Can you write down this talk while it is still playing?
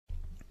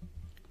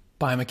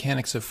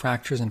Biomechanics of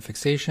Fractures and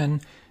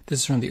Fixation. This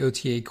is from the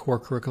OTA Core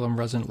Curriculum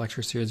Resident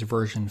Lecture Series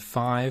version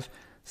 5.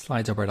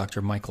 Slides are by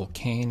Dr. Michael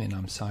Kane, and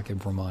I'm Sakib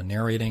Verma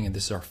narrating, and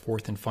this is our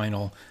fourth and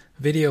final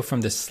video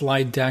from this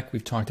slide deck.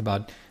 We've talked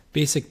about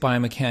basic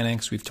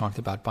biomechanics, we've talked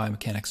about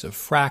biomechanics of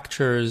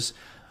fractures,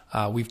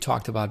 we've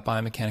talked about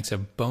biomechanics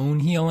of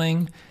bone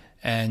healing,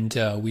 and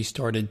we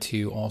started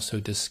to also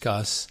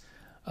discuss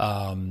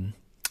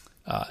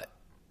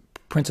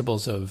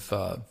principles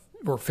of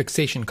or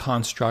fixation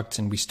constructs,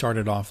 and we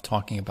started off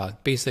talking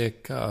about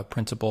basic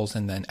principles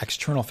and then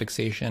external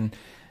fixation,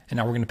 and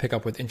now we're going to pick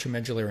up with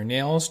intramedullary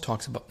nails.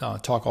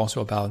 Talk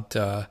also about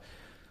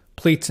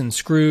plates and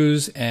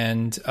screws,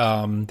 and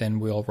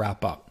then we'll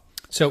wrap up.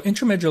 So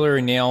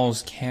intramedullary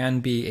nails can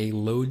be a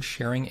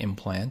load-sharing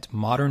implant.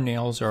 Modern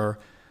nails are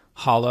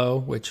hollow,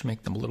 which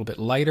make them a little bit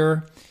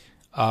lighter,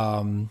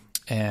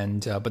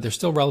 but they're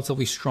still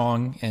relatively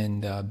strong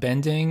and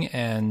bending,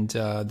 and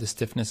the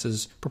stiffness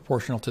is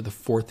proportional to the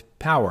fourth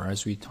power,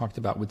 as we talked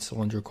about with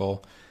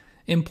cylindrical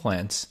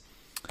implants.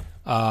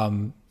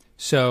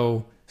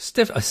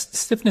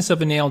 Stiffness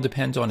of a nail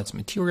depends on its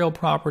material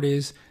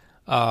properties.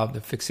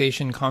 The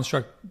fixation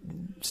construct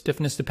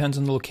stiffness depends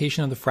on the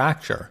location of the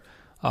fracture.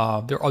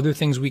 There are other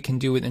things we can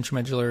do with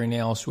intramedullary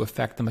nails to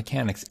affect the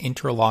mechanics.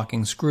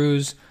 Interlocking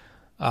screws.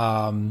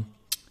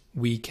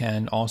 We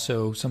can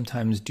also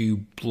sometimes do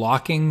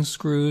blocking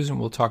screws, and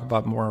we'll talk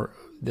about more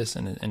this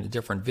in a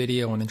different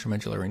video on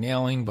intramedullary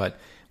nailing. But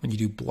when you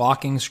do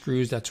blocking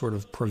screws, that sort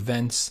of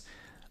prevents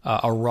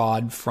a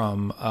rod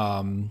from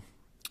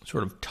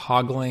sort of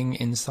toggling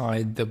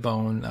inside the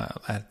bone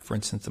at, for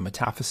instance, the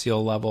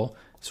metaphyseal level.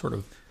 Sort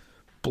of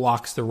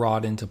blocks the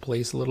rod into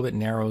place a little bit,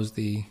 narrows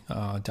the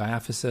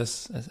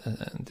diaphysis,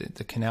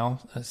 the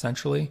canal,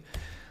 essentially.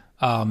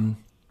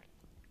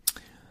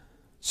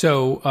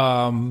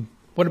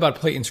 What about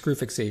plate and screw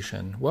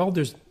fixation? Well,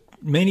 there's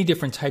many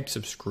different types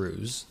of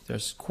screws.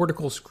 There's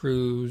cortical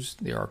screws,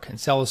 there are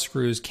cancellous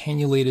screws,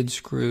 cannulated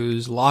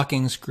screws,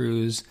 locking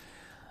screws,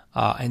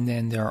 and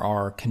then there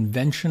are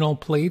conventional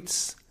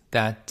plates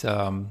that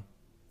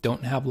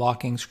don't have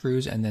locking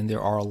screws, and then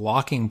there are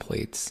locking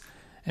plates,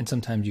 and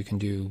sometimes you can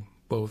do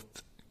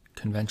both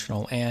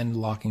conventional and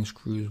locking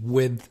screws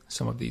with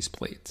some of these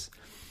plates.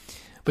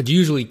 But you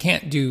usually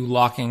can't do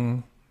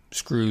locking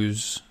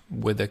screws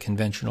with a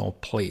conventional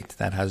plate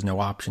that has no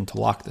option to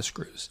lock the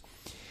screws.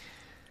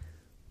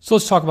 So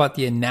let's talk about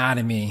the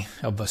anatomy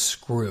of a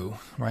screw,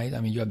 right? I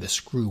mean, you have the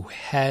screw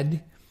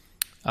head,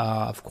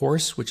 of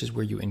course, which is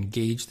where you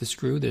engage the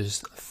screw. There's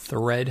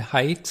thread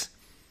height,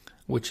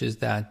 which is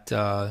that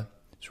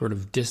sort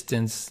of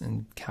distance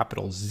in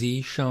capital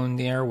Z shown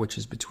there, which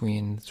is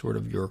between sort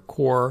of your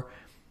core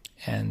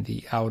and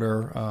the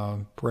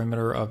outer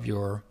perimeter of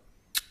your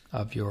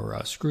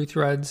screw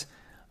threads.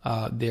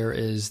 There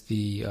is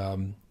the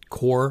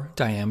core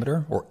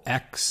diameter, or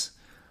X,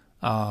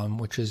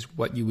 which is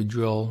what you would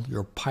drill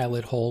your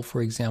pilot hole,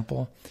 for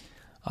example.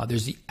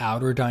 There's the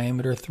outer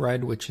diameter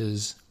thread, which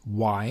is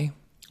Y,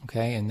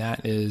 okay, and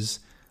that is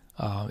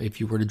if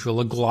you were to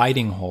drill a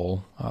gliding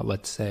hole,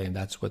 let's say,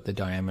 that's what the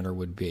diameter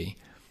would be.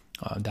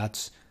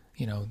 That's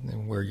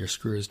where your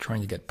screw is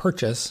trying to get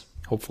purchase,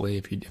 hopefully,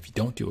 if you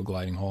don't do a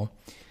gliding hole.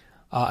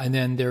 And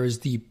then there is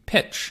the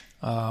pitch,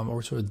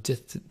 or sort of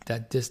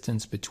that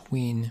distance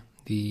between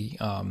the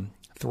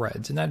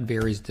threads, and that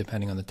varies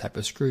depending on the type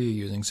of screw you're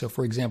using. So,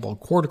 for example, a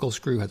cortical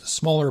screw has a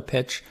smaller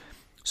pitch,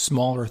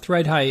 smaller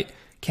thread height.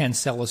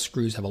 Cancellous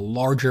screws have a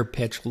larger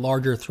pitch,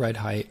 larger thread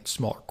height,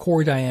 smaller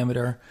core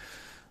diameter.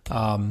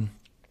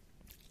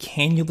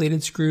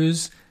 Cannulated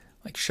screws,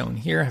 like shown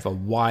here, have a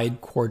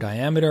wide core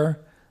diameter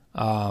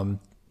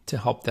to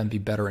help them be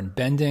better in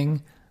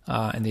bending,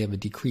 and they have a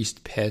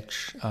decreased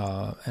pitch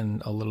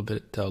and a little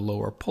bit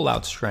lower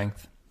pull-out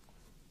strength.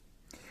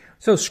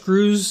 So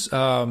screws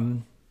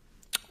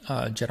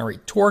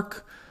generate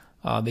torque.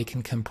 They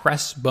can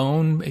compress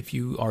bone if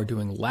you are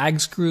doing lag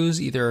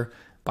screws, either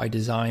by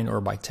design or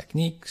by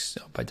techniques.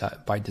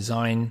 By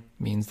design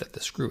means that the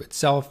screw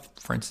itself,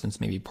 for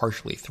instance, may be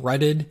partially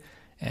threaded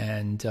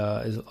and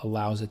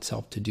allows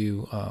itself to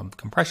do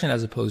compression,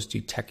 as opposed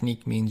to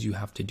technique means you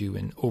have to do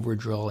an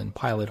overdrill and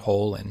pilot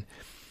hole and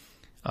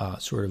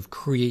sort of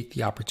create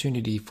the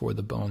opportunity for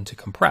the bone to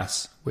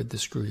compress with the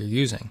screw you're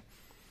using.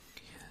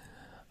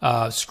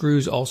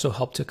 Screws also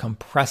help to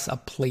compress a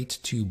plate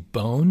to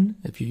bone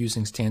if you're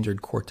using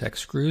standard Cortex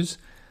screws,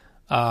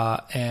 or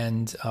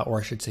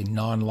I should say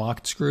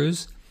non-locked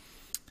screws.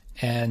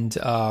 And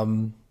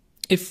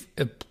if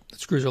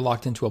screws are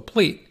locked into a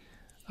plate,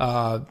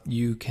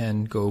 you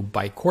can go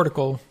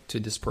bicortical to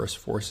disperse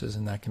forces,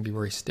 and that can be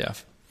very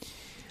stiff.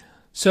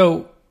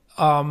 So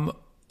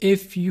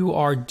if you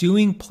are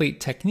doing plate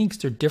techniques,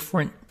 there are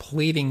different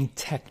plating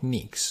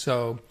techniques.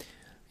 So,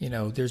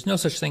 there's no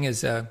such thing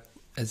as a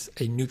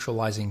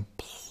neutralizing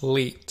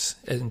plate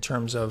in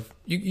terms of,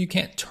 you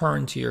can't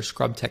turn to your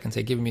scrub tech and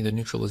say, give me the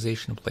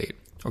neutralization plate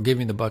or give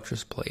me the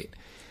buttress plate.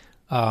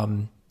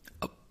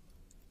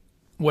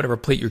 Whatever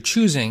plate you're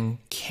choosing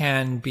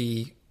can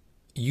be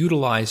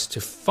utilized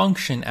to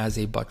function as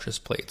a buttress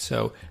plate.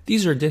 So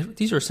these are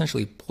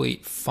essentially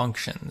plate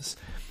functions.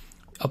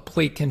 A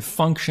plate can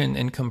function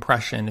in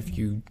compression if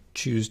you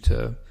choose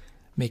to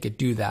make it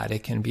do that.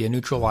 It can be a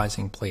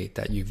neutralizing plate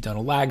that you've done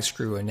a lag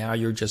screw and now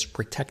you're just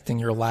protecting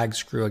your lag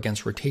screw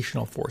against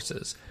rotational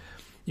forces.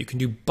 You can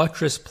do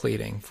buttress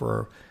plating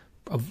for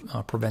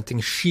preventing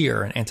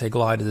shear, and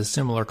anti-glide is a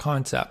similar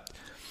concept.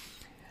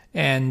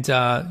 And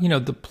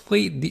the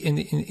plate,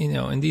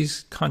 in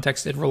these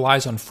contexts, it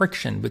relies on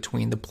friction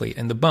between the plate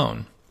and the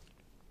bone.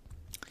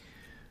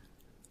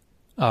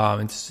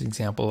 It's an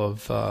example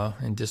of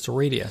in distal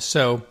radius.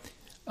 So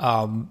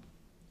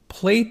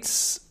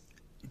plates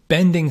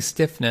bending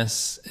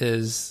stiffness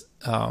is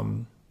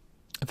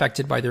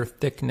affected by their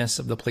thickness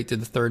of the plate to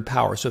the third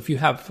power. So if you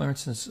have, for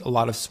instance, a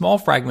lot of small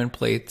fragment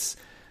plates,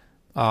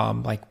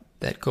 like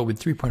that go with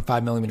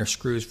 3.5 millimeter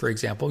screws, for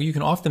example, you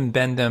can often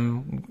bend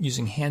them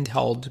using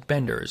handheld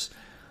benders.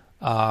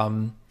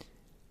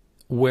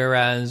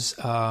 Whereas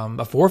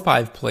a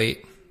 4-5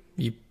 plate,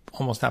 you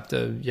have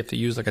to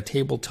use like a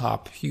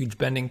tabletop, huge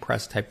bending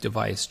press type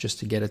device just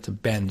to get it to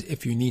bend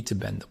if you need to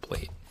bend the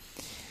plate.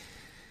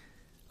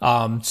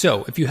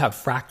 So if you have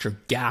fracture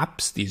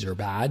gaps, these are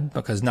bad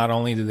because not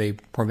only do they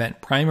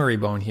prevent primary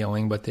bone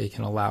healing, but they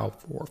can allow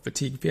for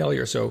fatigue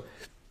failure. So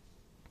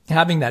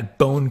having that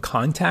bone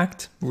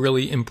contact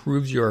really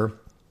improves your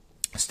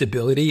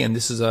stability. And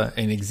this is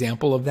an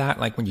example of that.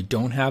 Like when you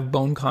don't have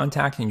bone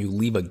contact and you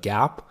leave a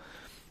gap,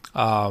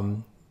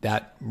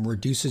 that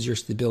reduces your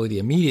stability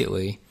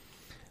immediately.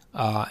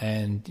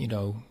 And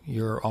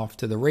you're off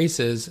to the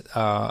races,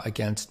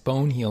 against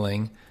bone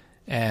healing.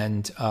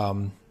 And,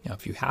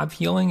 if you have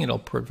healing, it'll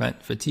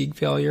prevent fatigue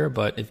failure.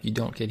 But if you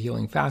don't get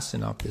healing fast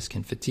enough, this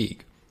can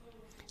fatigue.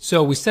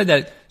 So we said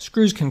that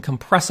screws can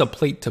compress a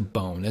plate to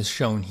bone, as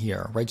shown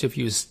here, right? So if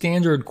you use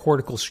standard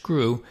cortical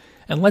screw,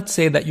 and let's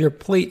say that your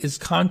plate is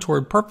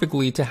contoured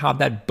perfectly to how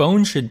that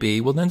bone should be,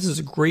 well, then this is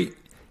a great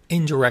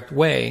indirect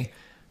way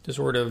to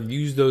sort of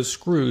use those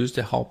screws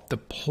to help the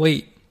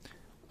plate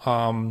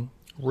help to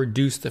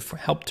reduce the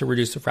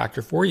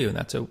fracture for you, and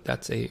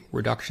that's a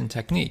reduction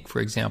technique, for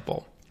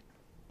example.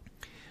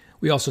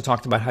 We also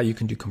talked about how you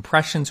can do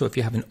compression. So if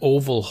you have an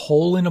oval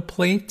hole in a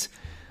plate,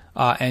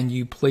 and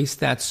you place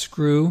that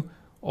screw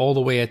all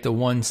the way at the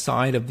one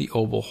side of the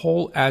oval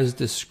hole, as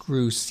the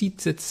screw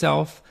seats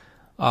itself,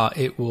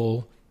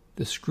 the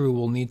screw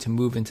will need to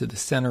move into the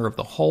center of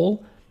the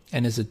hole.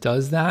 And as it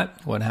does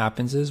that, what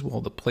happens is,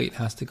 the plate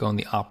has to go in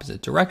the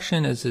opposite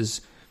direction, as is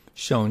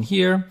shown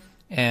here,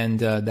 and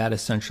that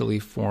essentially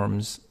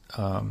forms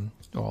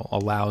or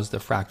allows the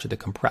fracture to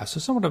compress. So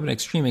somewhat of an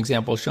extreme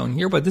example shown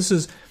here, but this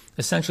is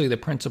essentially the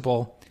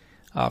principle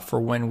for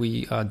when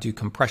we do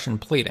compression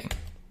plating.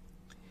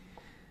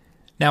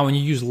 Now, when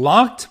you use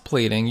locked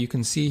plating, you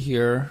can see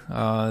here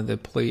the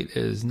plate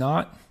is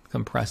not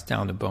compressed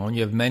down to bone.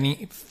 You have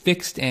many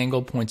fixed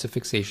angle points of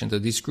fixation, so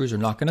these screws are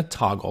not going to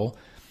toggle.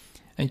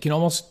 And you can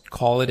almost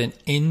call it an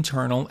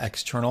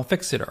internal-external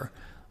fixator.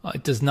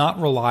 It does not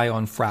rely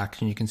on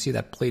fraction. You can see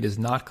that plate is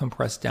not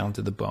compressed down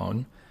to the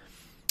bone.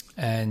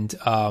 And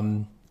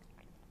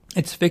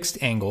it's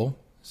fixed angle,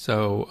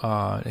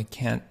 so it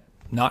can't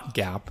not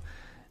gap.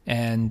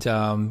 And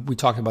we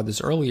talked about this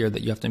earlier,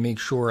 that you have to make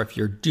sure if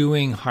you're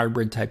doing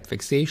hybrid type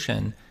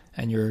fixation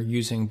and you're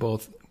using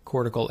both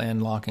cortical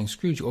and locking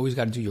screws, you always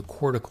got to do your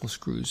cortical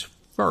screws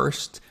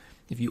first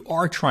if you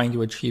are trying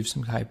to achieve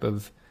some type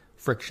of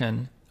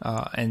friction,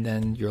 and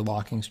then your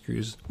locking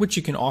screws, which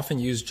you can often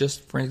use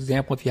just, for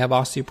example, if you have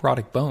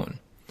osteoporotic bone.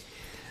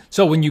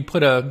 So when you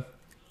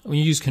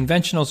use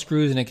conventional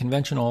screws in a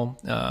conventional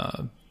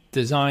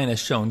design as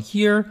shown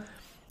here,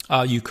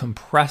 you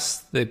compress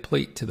the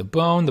plate to the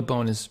bone. The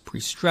bone is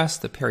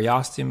pre-stressed. The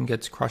periosteum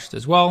gets crushed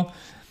as well.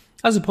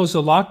 As opposed to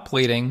lock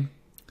plating,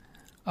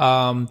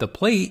 the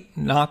plate,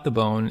 not the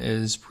bone,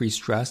 is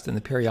pre-stressed, and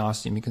the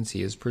periosteum, you can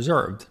see, is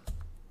preserved.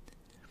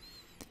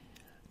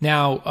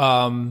 Now,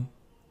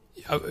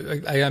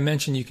 I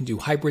mentioned you can do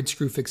hybrid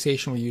screw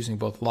fixation. We're using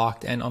both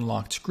locked and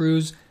unlocked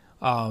screws.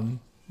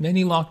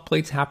 Many locked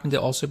plates happen to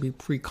also be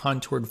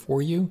pre-contoured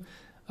for you,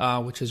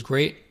 which is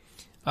great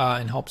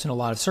and helps in a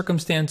lot of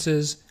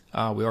circumstances.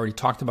 We already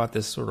talked about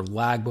this sort of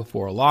lag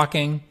before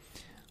locking,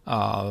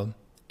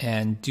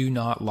 and do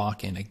not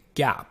lock in a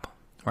gap,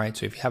 right?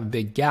 So if you have a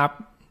big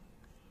gap,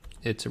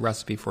 it's a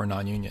recipe for a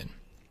non-union.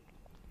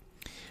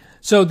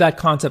 So that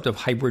concept of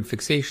hybrid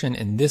fixation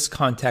in this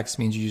context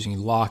means you're using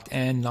locked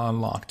and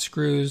non-locked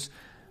screws,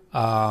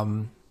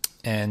 and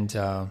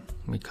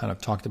we kind of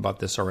talked about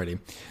this already.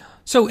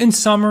 So in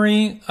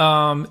summary,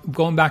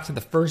 going back to the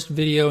first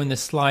video in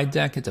this slide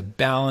deck, it's a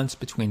balance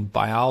between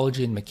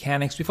biology and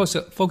mechanics. We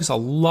focus a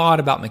lot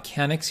about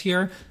mechanics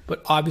here,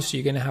 but obviously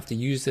you're going to have to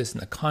use this in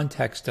the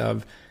context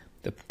of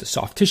the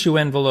soft tissue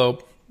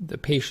envelope, the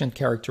patient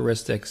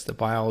characteristics, the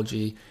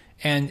biology,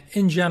 and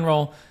in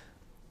general,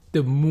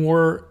 the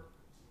more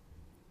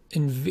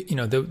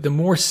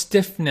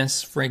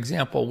stiffness, for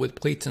example, with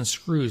plates and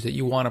screws that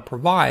you want to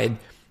provide,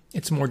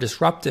 it's more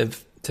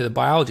disruptive to the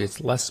biology.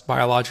 It's less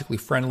biologically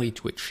friendly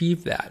to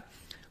achieve that.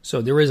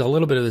 So there is a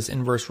little bit of this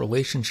inverse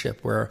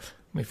relationship where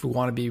if we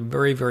want to be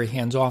very, very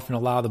hands-off and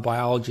allow the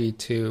biology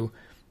to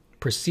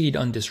proceed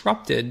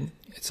undisrupted,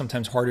 it's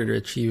sometimes harder to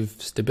achieve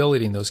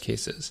stability in those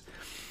cases.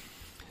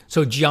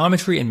 So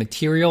geometry and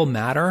material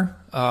matter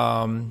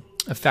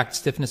affect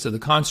stiffness of the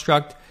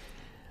construct.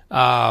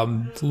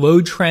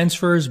 Load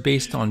transfers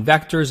based on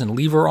vectors and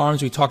lever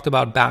arms we talked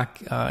about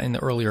back in the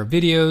earlier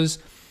videos.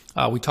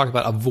 We talked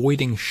about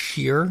avoiding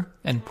shear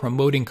and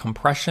promoting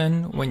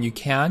compression when you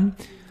can.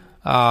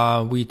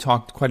 We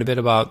talked quite a bit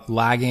about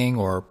lagging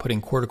or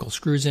putting cortical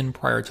screws in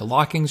prior to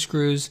locking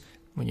screws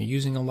when you're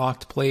using a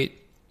locked plate.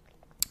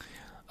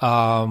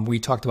 We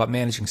talked about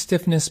managing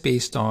stiffness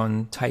based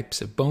on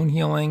types of bone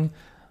healing.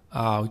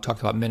 We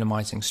talked about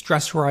minimizing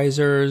stress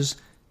risers,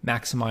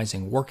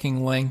 maximizing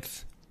working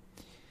length.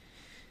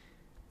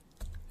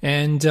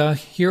 And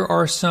here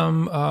are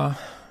some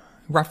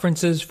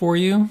references for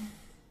you.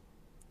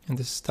 And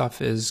this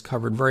stuff is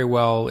covered very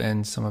well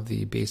in some of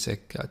the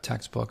basic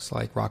textbooks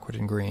like Rockwood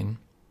and Green.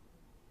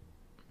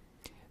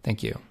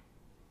 Thank you.